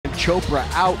Chopra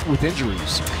out with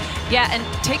injuries. Yeah, and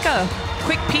take a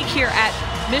quick peek here at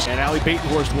Michigan. And Allie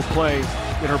Batenhorst will play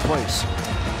in her place.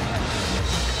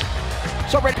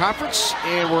 So, Red Conference,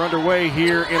 and we're underway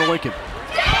here in Lincoln.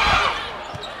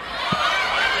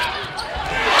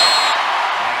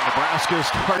 Nebraska's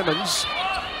Hardeman's,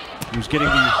 who's getting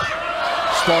the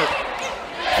start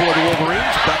for the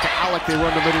Wolverines. Back to Alec, they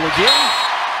run the middle again.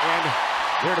 And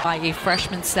there by a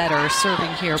freshman setter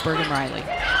serving here, Bergen Riley.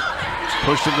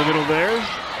 Pushed in the middle there.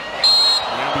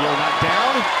 Nambio not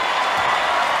down.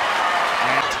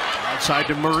 And outside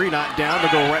to Murray, not down.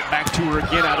 They go right back to her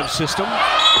again out of system.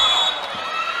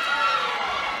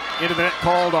 Into the net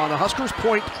called on the Huskers.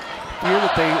 Point year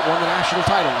that they won the national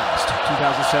title last,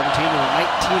 2017. They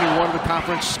were 19-1 in the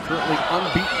conference, currently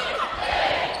unbeaten.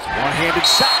 One-handed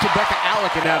set to Becca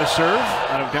Alec, and now to serve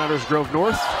out of Downers Grove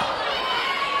North.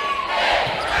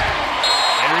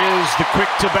 There is the quick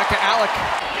to Becca Alec.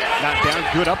 Not down,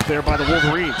 good up there by the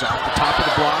Wolverines. Off the top of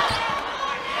the block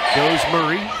goes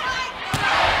Murray.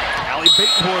 Allie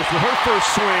Batenhorst with her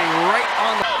first swing right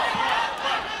on the...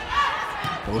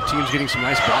 Both teams getting some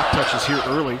nice block touches here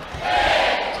early.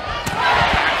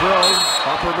 Back row,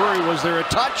 Harper Murray, was there a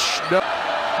touch? No.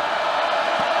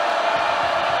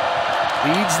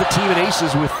 Leads the team in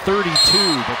aces with 32,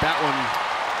 but that one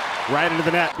right into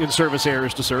the net in service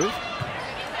errors to serve.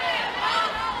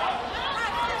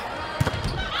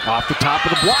 Off the top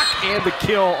of the block, and the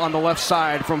kill on the left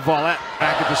side from Volleyball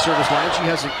back at the service line. She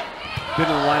hasn't been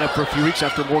in the lineup for a few weeks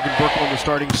after Morgan Burke won the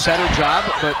starting setter job,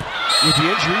 but with the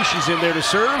injury, she's in there to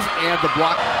serve, and the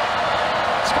block.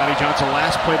 Scotty Johnson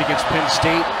last played against Penn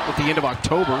State at the end of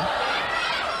October. And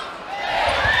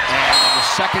on the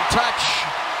second touch,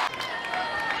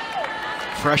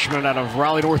 freshman out of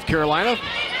Raleigh, North Carolina.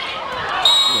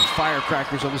 The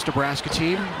firecrackers on this Nebraska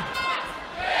team.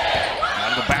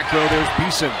 Out of the back row, there's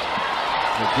Beeson.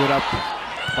 Good up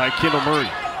by Kendall Murray.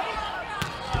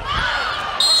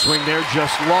 Swing there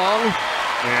just long.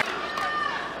 And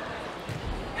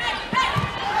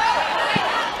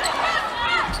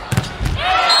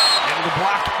into the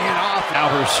block and off. Now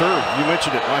her serve. You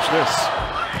mentioned it. Watch this.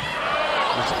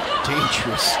 It's a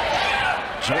dangerous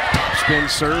jump top spin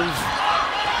serve.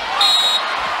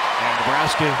 And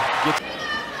Nebraska gets...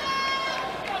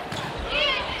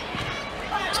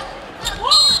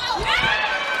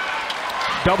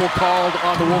 Double called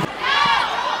on the Wolf.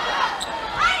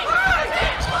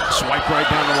 Swipe right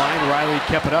down the line. Riley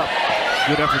kept it up.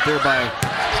 Good effort there by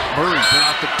Murray. Then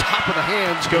off the top of the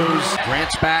hands goes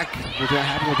Grant's back. We're going to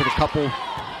have with it a couple,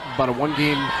 about a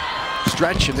one-game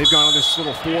stretch, and they've gone on this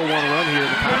little 4-1 run here in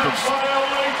the conference.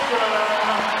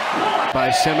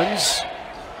 By Simmons.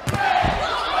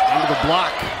 Into the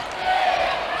block.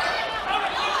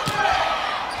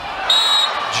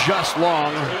 Just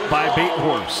long by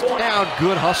Batenhorst. Down,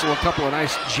 good hustle, a couple of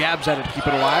nice jabs at it to keep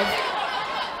it alive.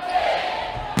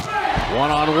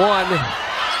 One-on-one,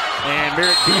 and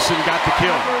Merritt Beeson got the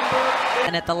kill.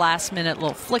 And at the last minute,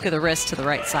 little flick of the wrist to the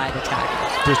right side attack.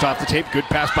 Just off the tape, good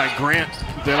pass by Grant.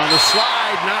 Then on the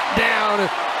slide, not down.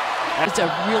 It's a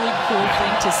really cool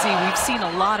thing to see. We've seen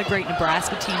a lot of great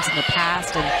Nebraska teams in the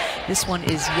past, and this one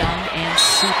is young and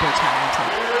super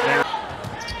talented.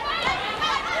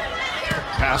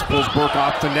 Pass pulls Burke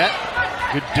off the net.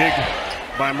 Good dig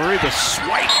by Murray. The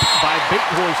swipe by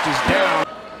Batenhorst is down.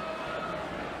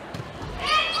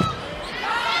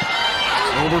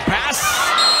 Overpass.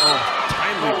 Oh,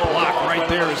 timely block right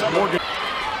there is Morgan.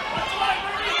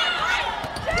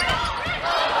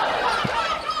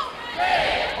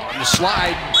 On the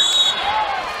slide.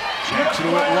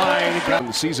 Jackson went line. Got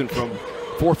the season from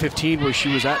 415 where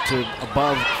she was at to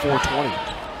above 420.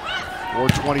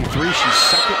 423, she's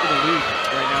second in the league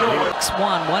right now.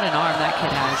 6'1", what an arm that kid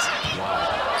has. Wow.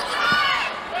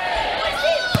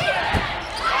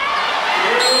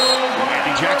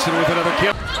 Andy Jackson with another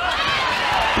kill.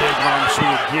 Big arm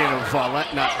swing again of Volleyball,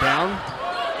 not down.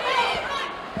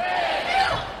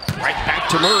 Right back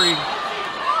to Murray.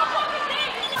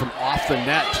 From off the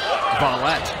net,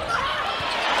 Volleyball.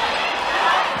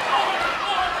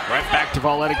 Right back to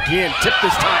Volleyball again, tip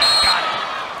this time, got it.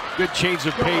 Good change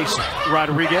of pace,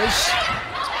 Rodriguez.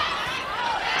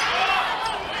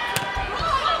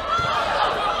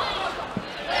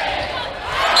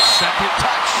 Second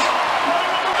touch.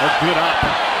 A good up.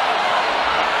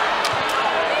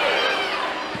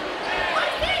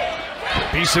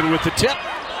 Beeson with the tip.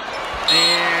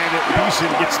 And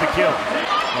Beeson gets the kill.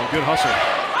 Oh, good hustle.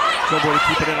 Showboy to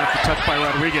keep it in after touch by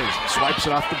Rodriguez. Swipes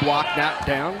it off the block, not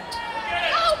down.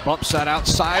 Bumps that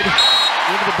outside.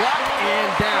 Into the block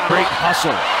and down. Great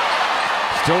hustle.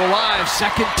 Still alive.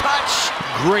 Second touch.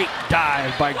 Great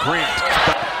dive by Grant.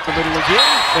 The middle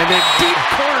again, and then deep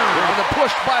corner on the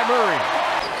push by Murray.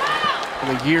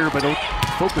 In the year, but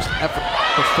focused effort.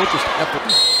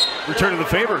 Return to the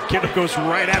favor. Kiddo goes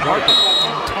right at Harper.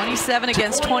 27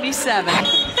 against 27.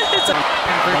 It's a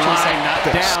line not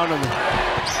down. And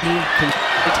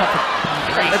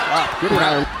good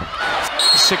round.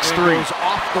 6-3 goes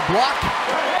off the block.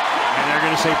 And they're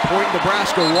going to say point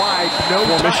Nebraska wide. No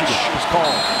touch is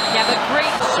called. Yeah, but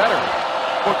great setter.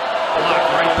 Block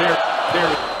right there.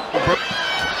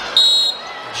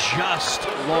 Just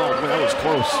long. Well, that was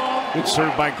close. Good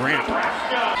serve by Grant.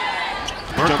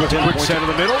 Quick set in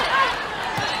the middle.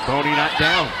 Boney not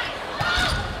down.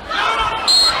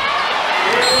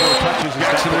 Touches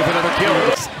Jackson with another kill.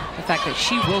 The fact that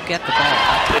she will get the ball.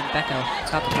 Becca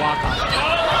got the block off.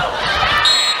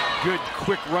 Good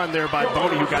quick run there by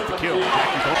Boney, who got the kill.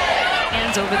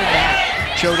 Hands over the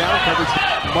net. Showdown coverage.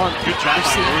 Monk. Good job.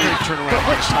 Great turnaround. But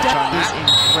what she touch on does that.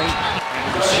 is great.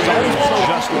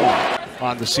 Just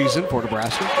on the season for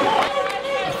Nebraska.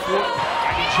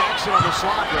 Jackson on the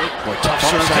slot, right? Boy, tough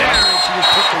serve there, and she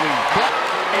just took the lead.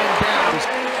 And down.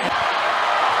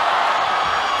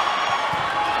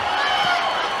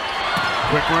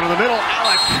 Quick run in the middle.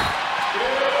 Alec.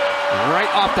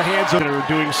 Right off the hands of it. They're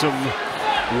doing some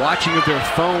watching of their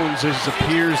phones as it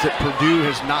appears that Purdue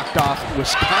has knocked off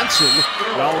Wisconsin.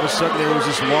 And all of a sudden there was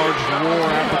this large roar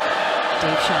after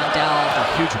Dave Shondell. A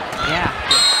huge one. Yeah.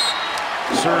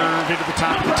 Serve into the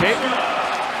top of the tape.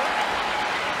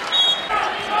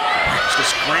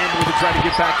 Just scrambling to try to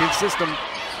get back in system.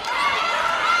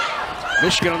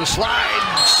 Michigan on the slide.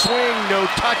 Swing, no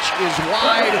touch is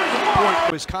wide.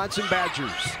 Point Wisconsin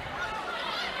Badgers.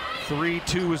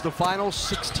 3-2 is the final.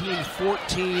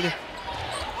 16-14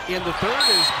 in the third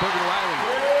is Bergen Riley.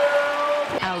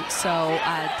 Out, so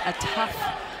a tough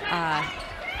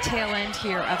tail end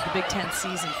here of the Big Ten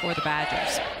season for the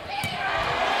Badgers.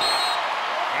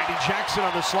 Andy Jackson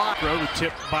on the slot. Throw the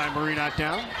tip by Murray, not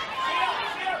down.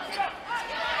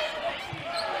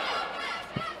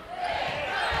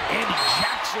 Andy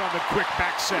Jackson on the quick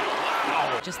back set.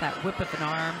 Wow. Just that whip of an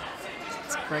arm.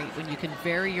 It's great when you can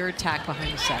vary your attack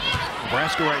behind the center.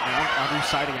 Nebraska right now, Audrey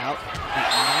siding out at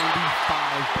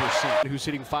 95%. Who's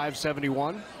hitting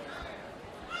 .571.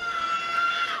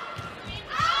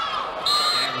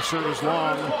 And the serve is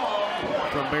long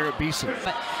from Barrett Beeson.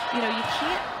 But, you know, you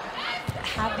can't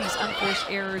have these unforced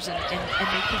errors and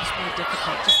make things more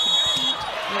difficult. Just compete,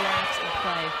 relax, and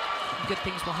play. And good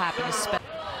things will happen.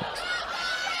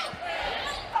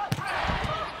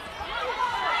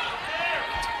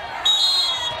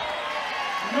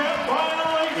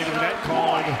 Into the net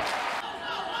called.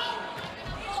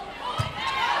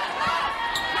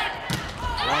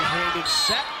 One-handed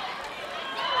set.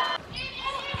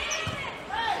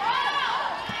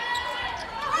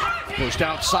 Pushed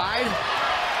outside.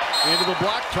 Into the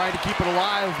block, trying to keep it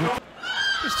alive.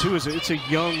 This too is it's a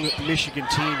young Michigan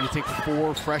team. You think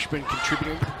 4 freshmen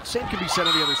contributing. Same can be said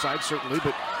on the other side, certainly,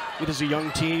 but it is a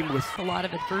young team with a lot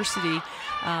of adversity.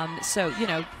 So, you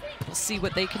know, we'll see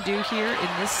what they can do here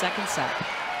in this second set.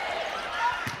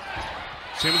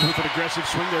 Simmons with an aggressive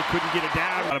swing there, couldn't get it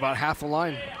down. At about half the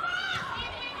line.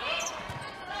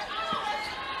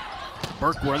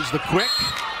 Burke runs the quick,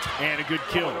 and a good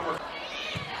kill.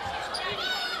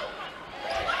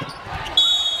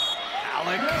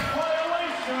 Alec,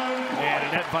 and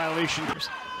a net violation.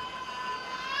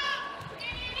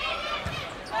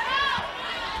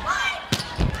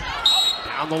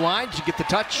 Down the line, did you get the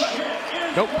touch?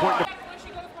 Nope, point to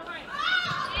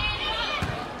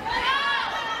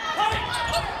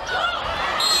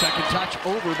second touch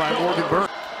over by Morgan Burke.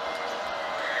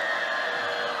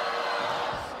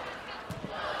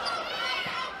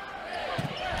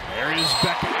 There is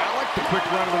Becca Alec, the quick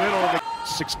run in the middle.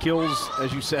 6 kills,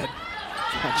 as you said.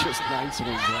 Not just 9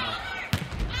 swings.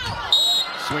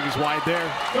 Swing is wide there.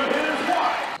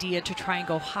 Idea to try and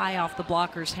go high off the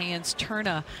blocker's hands, turn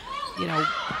a, you know,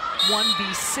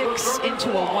 1v6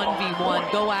 into a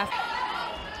 1v1, go after.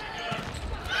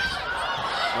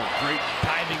 Oh, great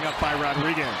diving up by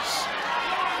Rodriguez.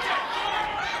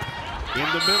 In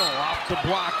the middle, off the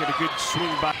block, and a good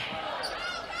swing by.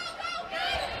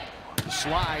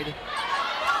 Slide.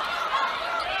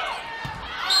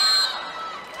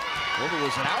 Over,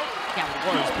 was it out? Yeah, it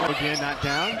was. Again, not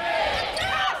down.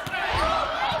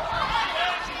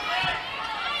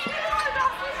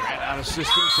 Ran out of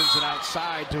system, sends it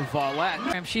outside to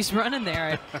Volleyball. She's running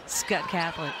there at Scott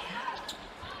Catholic.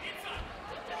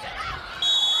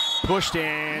 Pushed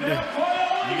and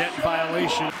net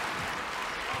violation.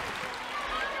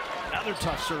 Another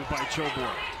tough serve by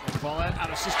Chilbourne. And Volleyball out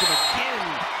of system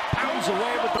again. Pounds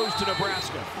away, but goes to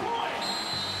Nebraska.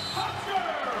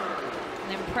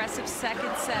 impressive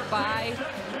second set by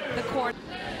the court.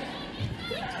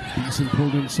 Beeson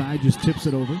pulled inside, just tips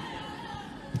it over.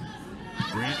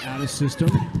 Grant out of system.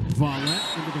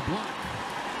 Volette into the block.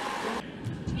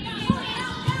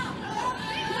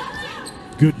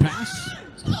 Good pass.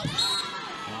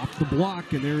 Off the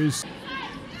block, and there is...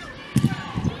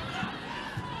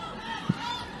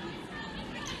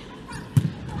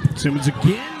 Simmons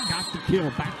again, got the kill,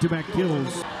 back-to-back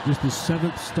kills. Just the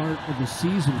 7th start of the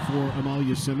season for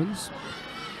Amalia Simmons.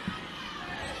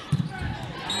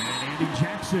 And Andy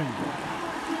Jackson.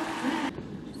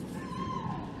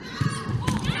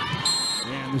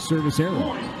 And the service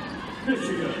error.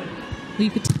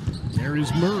 There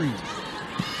is Murray.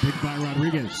 Big by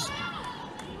Rodriguez.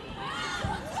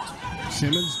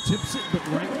 Simmons tips it, but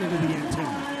right into the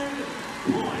antenna.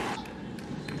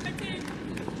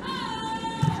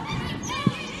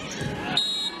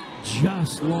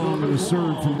 Just long of a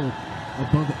serve from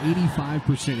above 85%,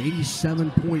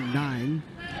 87.9.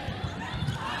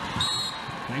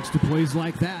 Thanks to plays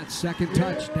like that. Second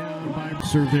touchdown by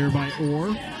serve there by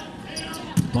Orr.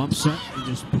 Bump set and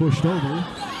just pushed over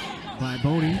by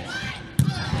Boney.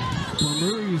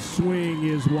 Murray's swing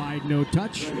is wide, no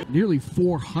touch. Nearly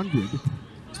 400.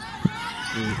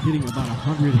 They're hitting about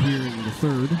 100 here in the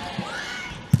third.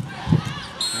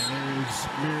 And there's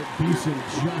Merritt Beeson,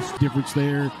 just difference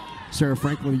there. Sarah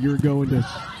Franklin a year ago into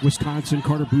Wisconsin.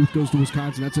 Carter Booth goes to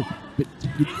Wisconsin. That's but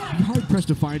you'd be hard pressed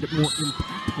to find a more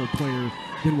impactful player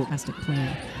than what Fantastic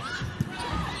player.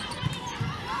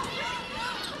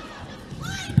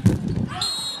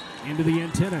 Into the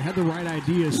antenna, had the right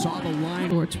idea, saw the line.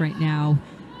 Shorts right now,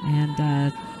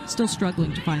 and still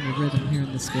struggling to find the rhythm here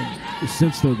in this game. The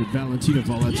sense though that Valentina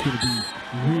Vollette's going to be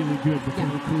really good before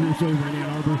her career's over in Ann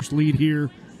Arbor. Lead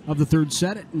here of the third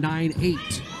set at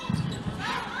 9-8.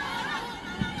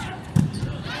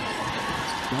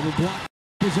 Double block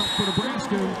is up for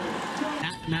Nebraska.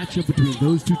 That matchup between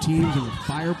those two teams and the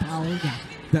firepower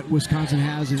that Wisconsin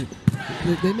has, and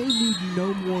they may need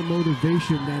no more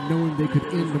motivation than knowing they could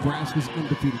end Nebraska's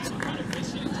undefeated side.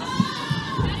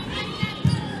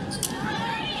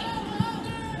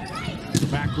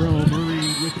 Back row,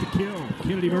 Murray with the kill.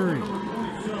 Kennedy Murray.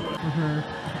 For her,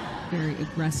 very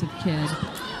aggressive kid.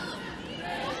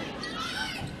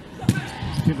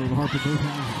 Kendall and Harper both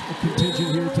have a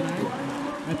contingent here tonight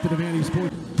at the Devaney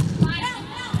Sports.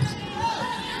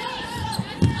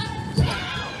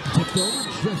 Tipped over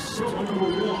just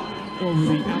over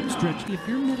the outstretched. If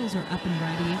your middles are up and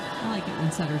ready, I like it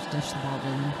when setters dish the ball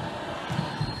in.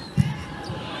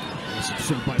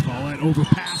 Served by Volette,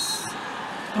 overpass.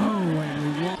 Oh,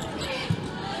 and we walk.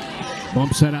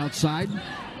 Bump set outside.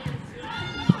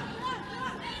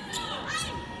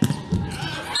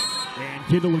 And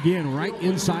Kendall again, right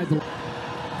inside the...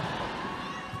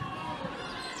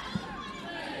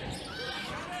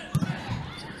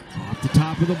 Off the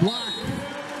top of the block.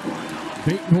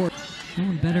 Batenhorst. No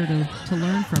one better to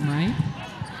learn from, right?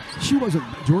 She wasn't,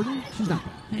 Jordan, she's not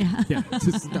bad. Yeah. Yeah, this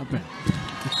is not bad.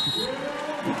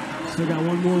 Still got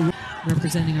one more.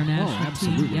 Representing our national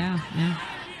absolutely. team. Yeah, yeah.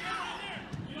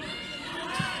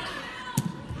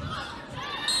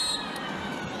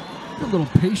 A little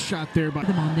pace shot there by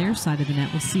Them on their side of the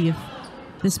net. We'll see if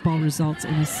this ball results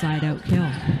in a side-out kill.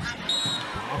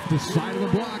 off the side of the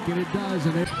block, and it does.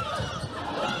 And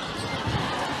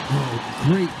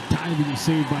great diving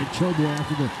save by Chobo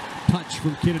after the touch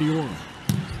from Kennedy Orr. And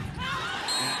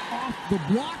off the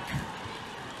block.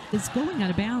 It's going out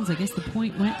of bounds. I guess the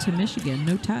point went to Michigan.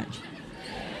 No touch.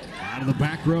 Out of the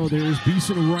back row, there's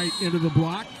Beeson right into the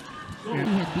block. He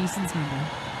had Beeson's number.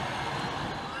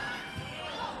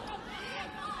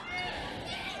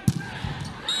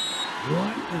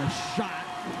 What a shot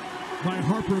by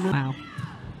Harper. Wow.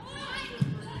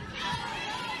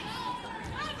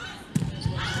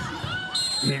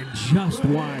 And just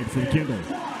wide for Kendall.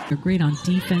 They're great on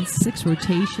defense, 6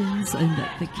 rotations, and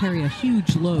they carry a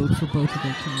huge load for both of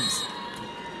their teams.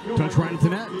 Touch right at the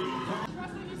net.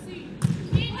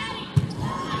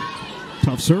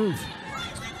 Tough serve.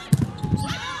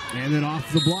 And then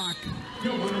off the block.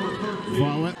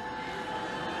 Volette.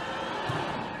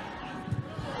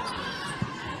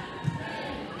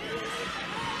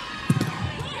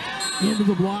 Into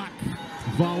the block.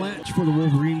 Volette for the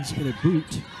Wolverines in a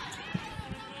boot.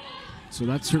 So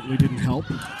that certainly didn't help.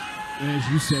 And as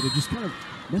you said, it just kind of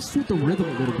messed with the rhythm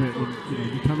a little bit when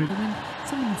you come in. When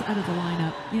someone's out of the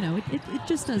lineup, it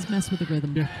just does mess with the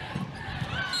rhythm. Yeah.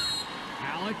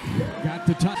 Alec got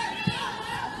the touch.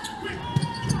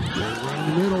 Around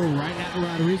the middle, right at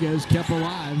Rodriguez, kept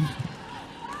alive.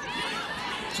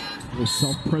 A little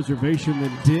self-preservation,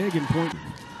 then dig and point.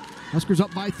 Huskers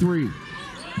up by 3.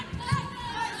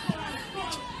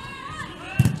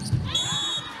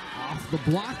 the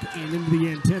block and into the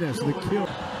antennas. The kill.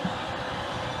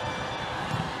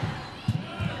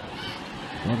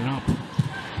 Running up.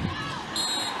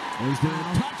 There's the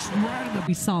touch right in the.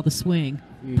 We saw the swing.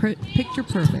 Picture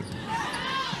perfect.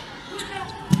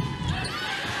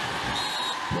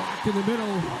 Blocked in the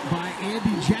middle by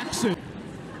Andy Jackson.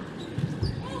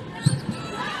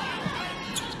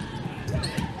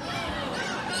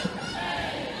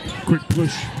 Quick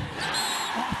push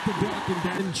off the block and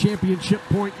down. Championship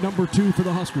point number 2 for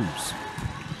the Huskers.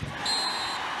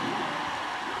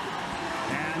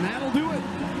 And that'll do it.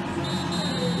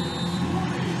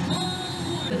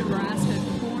 The Nebraska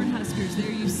Cornhuskers,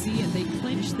 there you see it. They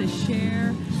clinched a share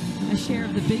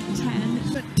of the Big Ten.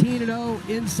 17-0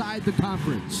 inside the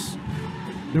conference.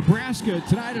 Nebraska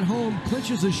tonight at home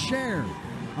clinches a share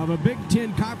of a Big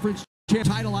Ten Conference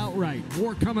title outright.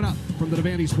 More coming up from the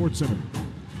Devaney Sports Center.